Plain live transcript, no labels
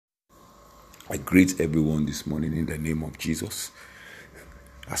I greet everyone this morning in the name of Jesus.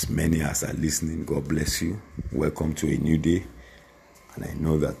 As many as are listening, God bless you. Welcome to a new day. And I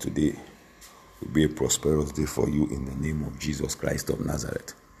know that today will be a prosperous day for you in the name of Jesus Christ of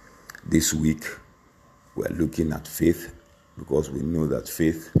Nazareth. This week, we are looking at faith because we know that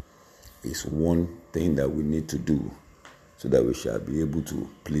faith is one thing that we need to do so that we shall be able to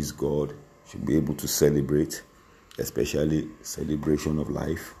please God, should be able to celebrate, especially celebration of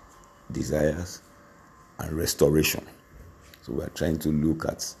life, desires, and restoration. So we are trying to look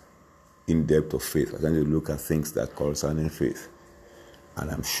at in-depth of faith. We're trying to look at things that concern faith.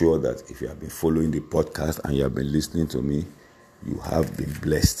 And I'm sure that if you have been following the podcast and you have been listening to me, you have been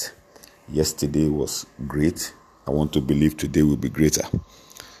blessed. Yesterday was great. I want to believe today will be greater.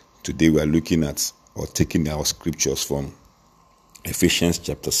 Today we are looking at or taking our scriptures from Ephesians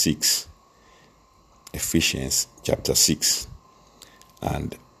chapter 6. Ephesians chapter 6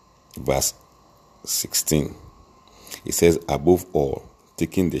 and verse 16. It says, above all,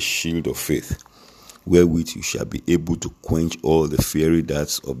 taking the shield of faith, wherewith you shall be able to quench all the fiery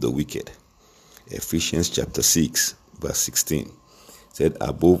darts of the wicked. Ephesians chapter 6 verse 16 said,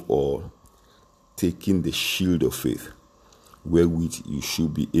 above all, taking the shield of faith, wherewith you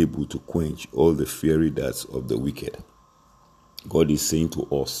should be able to quench all the fiery darts of the wicked. God is saying to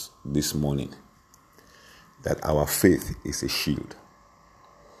us this morning that our faith is a shield,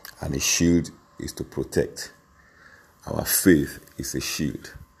 and a shield is to protect. Our faith is a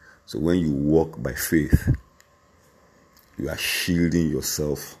shield. So when you walk by faith, you are shielding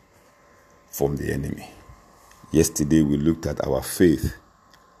yourself from the enemy. Yesterday we looked at our faith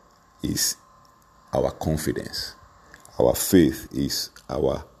is our confidence. Our faith is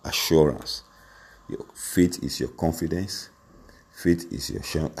our assurance. Your faith is your confidence. Faith is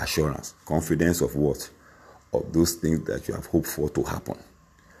your assurance. Confidence of what? Of those things that you have hoped for to happen.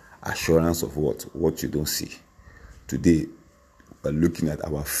 Assurance of what? What you don't see. Today, we're looking at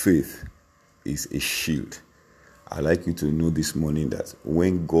our faith is a shield. I'd like you to know this morning that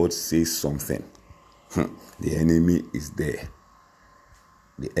when God says something, the enemy is there.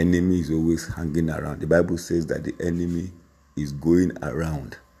 The enemy is always hanging around. The Bible says that the enemy is going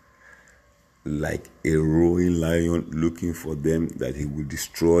around like a roaring lion looking for them that he will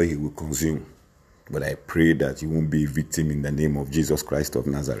destroy, he will consume. But I pray that you won't be a victim in the name of Jesus Christ of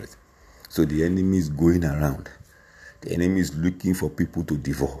Nazareth. So the enemy is going around. The enemy is looking for people to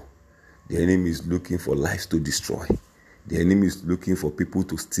devour. The enemy is looking for lives to destroy. The enemy is looking for people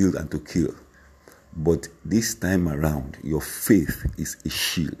to steal and to kill. But this time around, your faith is a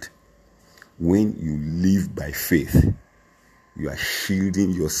shield. When you live by faith, you are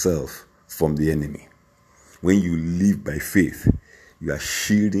shielding yourself from the enemy. When you live by faith, you are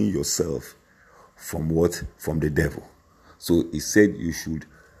shielding yourself from what? From the devil. So he said you should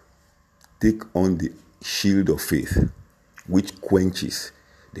take on the shield of faith, which quenches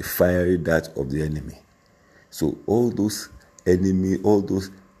the fiery dart of the enemy. So all those enemy, all those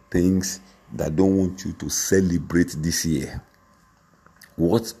things that don't want you to celebrate this year,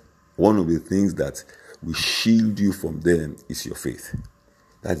 one of the things that will shield you from them is your faith.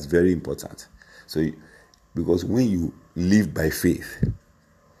 That's very important. So, because when you live by faith,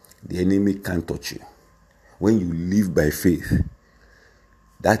 the enemy can't touch you. When you live by faith,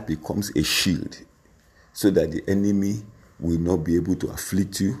 that becomes a shield so that the enemy will not be able to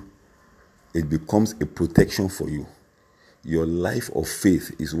afflict you. It becomes a protection for you. Your life of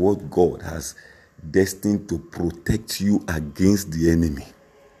faith is what God has destined to protect you against the enemy.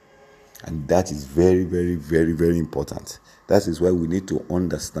 And that is very, very, very, very important. That is why we need to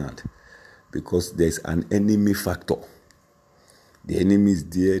understand, because there's an enemy factor. The enemy is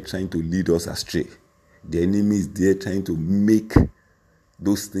there trying to lead us astray. The enemy is there trying to make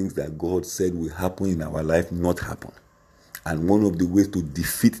those things that God said will happen in our life not happen. And one of the ways to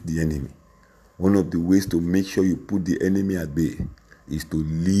defeat the enemy, one of the ways to make sure you put the enemy at bay, is to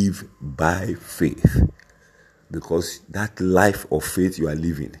live by faith. Because that life of faith you are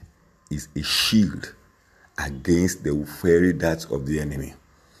living is a shield against the fiery darts of the enemy.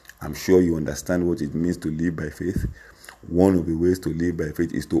 I'm sure you understand what it means to live by faith. One of the ways to live by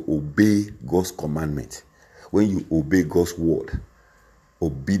faith is to obey God's commandment. When you obey God's word,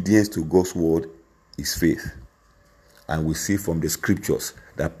 obedience to God's word is faith. And we see from the scriptures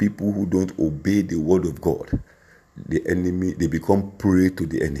that people who don't obey the word of God, the enemy, they become prey to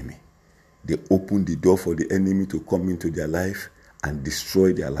the enemy. They open the door for the enemy to come into their life and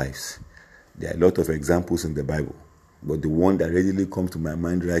destroy their lives. There are a lot of examples in the Bible, but the one that readily comes to my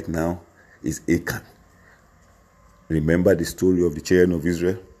mind right now is Achan. Remember the story of the children of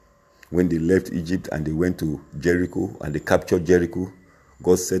Israel? When they left Egypt and they went to Jericho and they captured Jericho,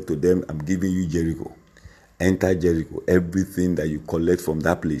 God said to them, I'm giving you Jericho. Enter Jericho. Everything that you collect from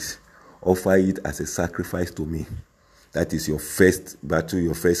that place, offer it as a sacrifice to me. That is your first battle,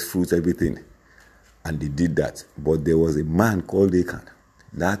 your first fruits, everything. And they did that. But there was a man called Achan.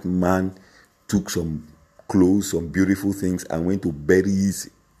 That man took some clothes, some beautiful things, and went to bury it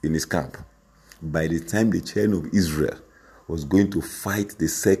in his camp. By the time the children of Israel was going to fight the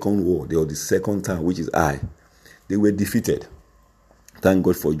second war, or the second time, which is Ai, they were defeated. Thank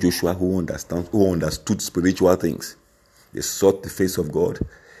God for Joshua, who understood spiritual things. They sought the face of God.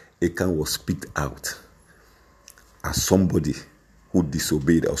 Achan was picked out as somebody who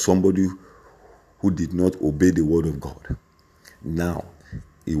disobeyed, or somebody who did not obey the word of God. Now,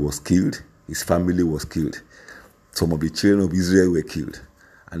 he was killed. His family was killed. Some of the children of Israel were killed.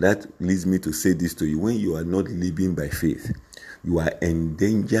 And that leads me to say this to you. When you are not living by faith, you are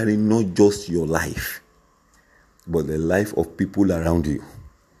endangering not just your life, but the life of people around you.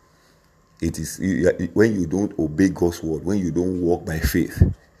 It is when you don't obey God's word, when you don't walk by faith,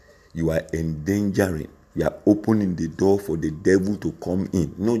 you are endangering. You are opening the door for the devil to come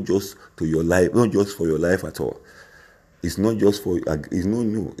in, not just to your life, not just for your life at all. It's not just for, it's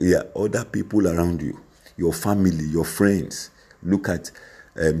no. There are other people around you, your family, your friends. Look at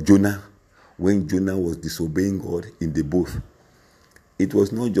Jonah. When Jonah was disobeying God in the boat, it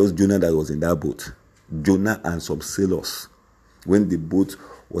was not just Jonah that was in that boat. Jonah and some sailors, when the boat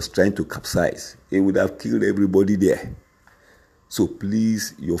was trying to capsize, it would have killed everybody there. So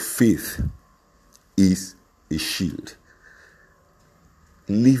please, your faith is a shield.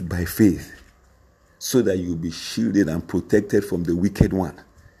 Live by faith so that you'll be shielded and protected from the wicked one.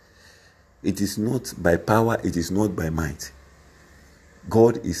 It is not by power, it is not by might.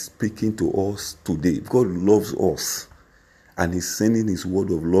 God is speaking to us today. God loves us and is sending his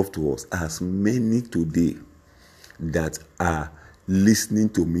word of love to us. As many today that are listening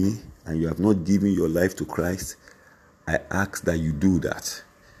to me and you have not given your life to Christ, I ask that you do that.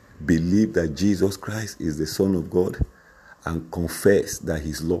 Believe that Jesus Christ is the Son of God and confess that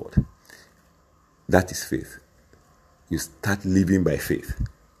he's Lord. That is faith. You start living by faith.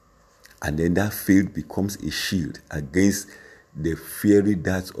 And then that faith becomes a shield against the fiery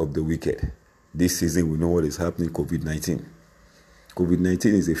darts of the wicked. This season we know what is happening, COVID-19. COVID-19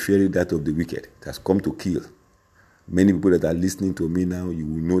 is a fiery dart of the wicked. It has come to kill. Many people that are listening to me now, you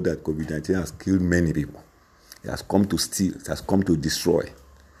will know that COVID-19 has killed many people. It has come to steal. It has come to destroy.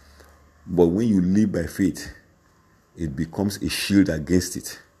 But when you live by faith, it becomes a shield against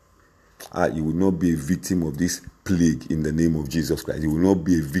it. You will not be a victim of this plague in the name of Jesus Christ. You will not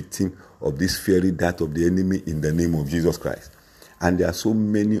be a victim of this fiery dart of the enemy in the name of Jesus Christ. And there are so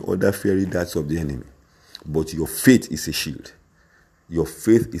many other fiery darts of the enemy. But your faith is a shield. Your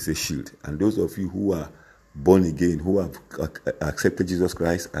faith is a shield. And those of you who are born again, who have accepted Jesus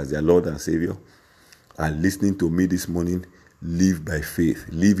Christ as their Lord and Savior, and listening to me this morning, live by faith.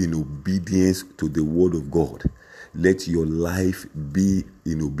 Live in obedience to the word of God. Let your life be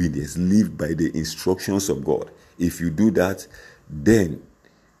in obedience. Live by the instructions of God. If you do that, then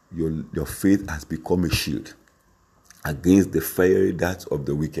your faith has become a shield against the fiery darts of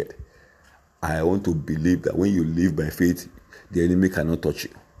the wicked. I want to believe that when you live by faith, the enemy cannot touch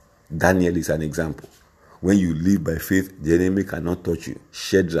you. Daniel is an example. When you live by faith, the enemy cannot touch you.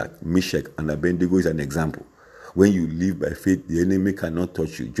 Shadrach, Meshach, and Abednego is an example. When you live by faith, the enemy cannot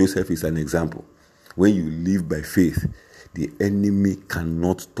touch you. Joseph is an example. When you live by faith, the enemy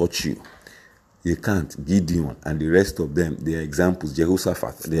cannot touch you. You can't. Gideon and the rest of them, they are examples.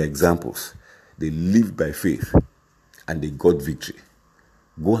 Jehoshaphat, they are examples. They lived by faith and they got victory.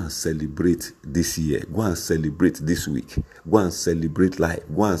 Go and celebrate this year. Go and celebrate this week. Go and celebrate life.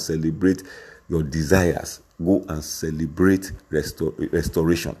 Go and celebrate your desires. Go and celebrate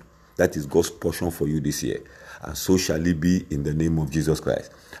restoration. That is God's portion for you this year. And so shall it be in the name of Jesus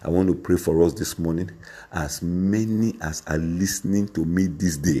Christ. I want to pray for us this morning. As many as are listening to me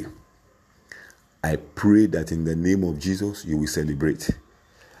this day, I pray that in the name of Jesus, you will celebrate.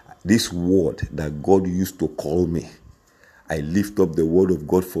 This word that God used to call me, I lift up the word of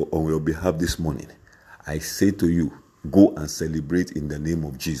God on your behalf this morning. I say to you, go and celebrate in the name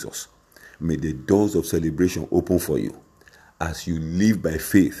of Jesus. May the doors of celebration open for you. As you live by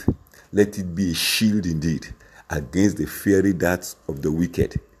faith, let it be a shield indeed against the fiery darts of the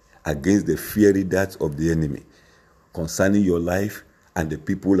wicked, against the fiery darts of the enemy, concerning your life and the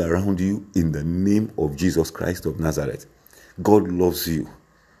people around you in the name of Jesus Christ of Nazareth. God loves you.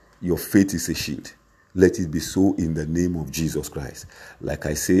 Your faith is a shield. Let it be so in the name of Jesus Christ. Like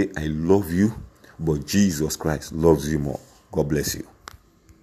I say, I love you, but Jesus Christ loves you more. God bless you.